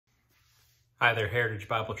Hi there, Heritage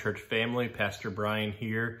Bible Church family. Pastor Brian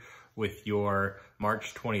here with your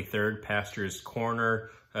March 23rd Pastor's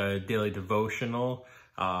Corner daily devotional.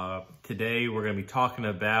 Today we're going to be talking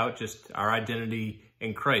about just our identity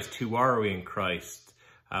in Christ. Who are we in Christ?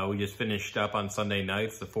 We just finished up on Sunday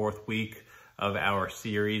nights, the fourth week of our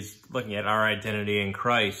series, looking at our identity in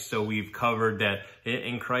Christ. So we've covered that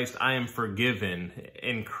in Christ I am forgiven.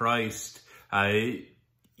 In Christ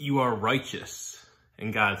you are righteous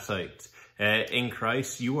in God's sight. In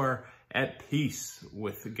Christ, you are at peace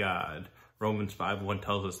with God. Romans 5:1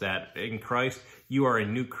 tells us that. In Christ, you are a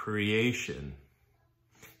new creation.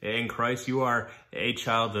 In Christ, you are a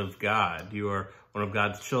child of God. You are one of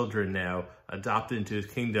God's children now, adopted into his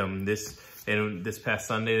kingdom. This past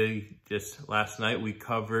Sunday, just last night, we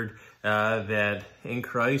covered that in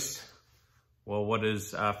Christ, well, what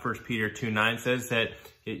does 1 Peter 2:9 says? Let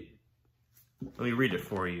me read it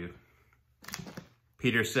for you.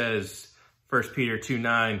 Peter says, 1 Peter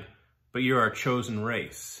 2:9, but you are a chosen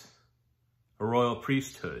race, a royal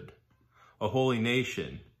priesthood, a holy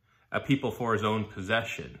nation, a people for his own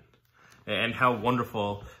possession. And how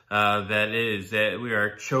wonderful that is, that we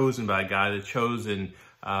are chosen by God, a chosen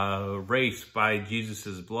race by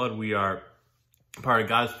Jesus' blood. We are part of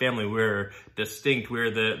God's family. We're distinct.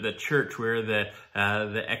 We're the church. We're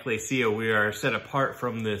the ecclesia. We are set apart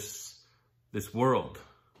from this world.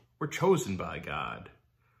 We're chosen by God.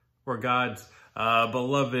 We're God's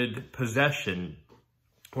beloved possession.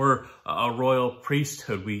 We're a royal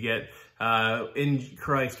priesthood. We get, in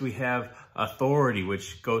Christ, we have authority,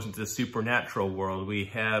 which goes into the supernatural world. We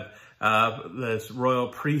have this royal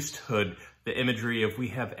priesthood, the imagery of we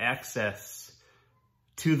have access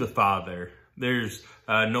to the Father. There's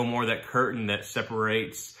no more that curtain that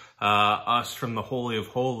separates us from the Holy of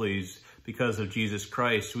Holies. Because of Jesus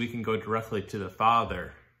Christ, we can go directly to the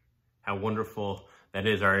Father. How wonderful that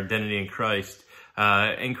is, our identity in Christ.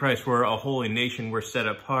 In Christ, we're a holy nation. We're set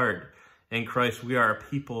apart. In Christ, we are a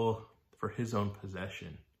people for his own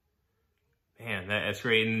possession. Man, that's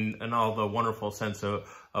great in all the wonderful sense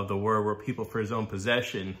of the word. We're people for his own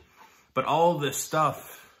possession. But all this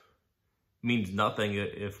stuff means nothing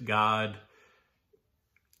if God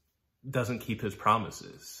doesn't keep his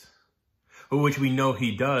promises, which we know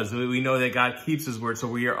he does. We know that God keeps his word, so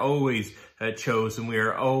we are always chosen. We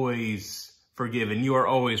are always forgiven. You are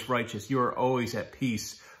always righteous. You are always at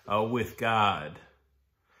peace with God.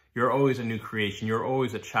 You're always a new creation. You're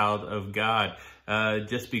always a child of God,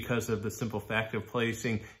 just because of the simple fact of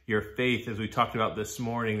placing your faith, as we talked about this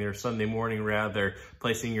morning, or Sunday morning rather,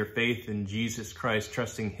 placing your faith in Jesus Christ,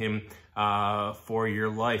 trusting him for your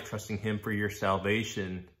life, trusting him for your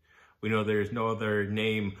salvation. We know there is no other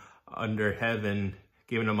name under heaven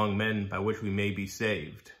given among men by which we may be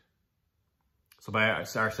saved. So by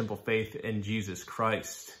our simple faith in Jesus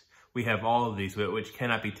Christ, we have all of these which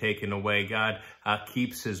cannot be taken away. God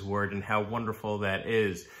keeps his word, and how wonderful that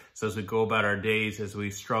is. So as we go about our days, as we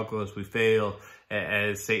struggle, as we fail,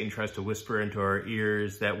 as Satan tries to whisper into our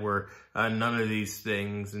ears that we're none of these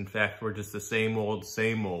things, in fact, we're just the same old,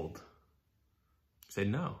 say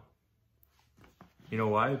no. You know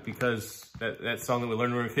why? Because that song that we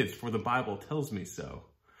learned when we were kids, for the Bible tells me so.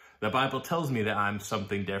 The Bible tells me that I'm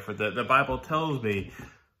something different. The Bible tells me,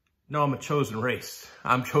 no, I'm a chosen race.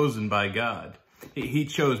 I'm chosen by God. He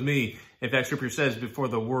chose me. In fact, Scripture says before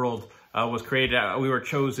the world was created, we were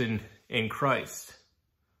chosen in Christ.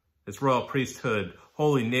 This royal priesthood,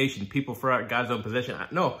 holy nation, people for God's own possession.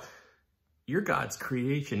 No, you're God's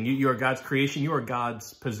creation. You are God's creation. You are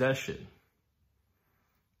God's possession.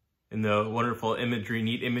 And the wonderful imagery,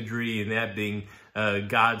 neat imagery in that being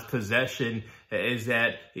God's possession is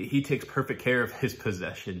that he takes perfect care of his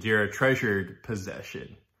possessions. You're a treasured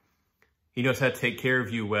possession. He knows how to take care of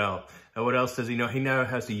you well. And what else does he know? He now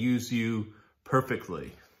has to use you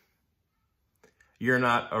perfectly. You're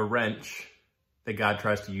not a wrench that God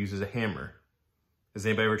tries to use as a hammer. Has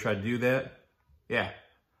anybody ever tried to do that? Yeah,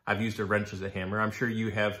 I've used a wrench as a hammer. I'm sure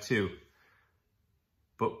you have too.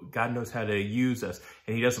 But God knows how to use us.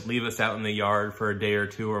 And he doesn't leave us out in the yard for a day or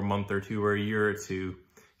two or a month or two or a year or two.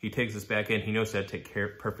 He takes us back in. He knows how to take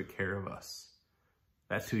perfect care of us.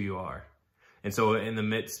 That's who you are. And so in the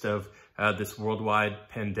midst of this worldwide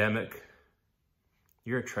pandemic,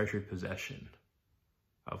 you're a treasured possession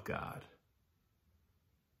of God.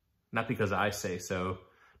 Not because I say so,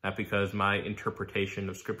 not because my interpretation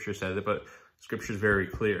of Scripture says it, but Scripture is very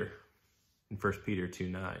clear in 1 Peter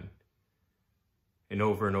 2:9. And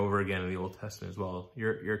over again in the Old Testament as well.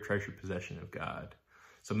 You're a treasured possession of God.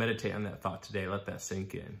 So meditate on that thought today. Let that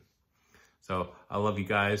sink in. So I love you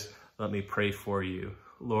guys. Let me pray for you.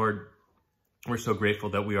 Lord, we're so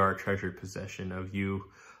grateful that we are a treasured possession of you.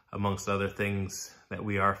 amongst other things, that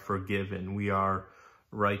we are forgiven, we are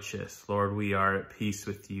righteous. Lord, we are at peace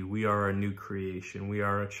with you. We are a new creation. We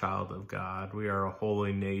are a child of God. We are a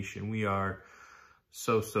holy nation. We are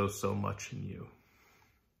so much in you.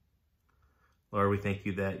 Lord, we thank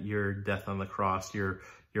you that your death on the cross, your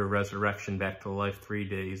resurrection back to life 3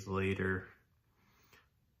 days later,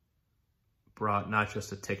 brought not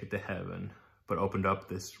just a ticket to heaven, but opened up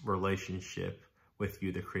this relationship with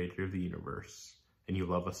you, the creator of the universe. And you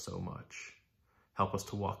love us so much. Help us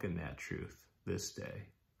to walk in that truth this day.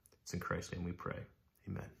 It's in Christ's name we pray.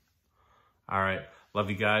 Amen. All right. Love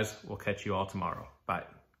you guys. We'll catch you all tomorrow. Bye.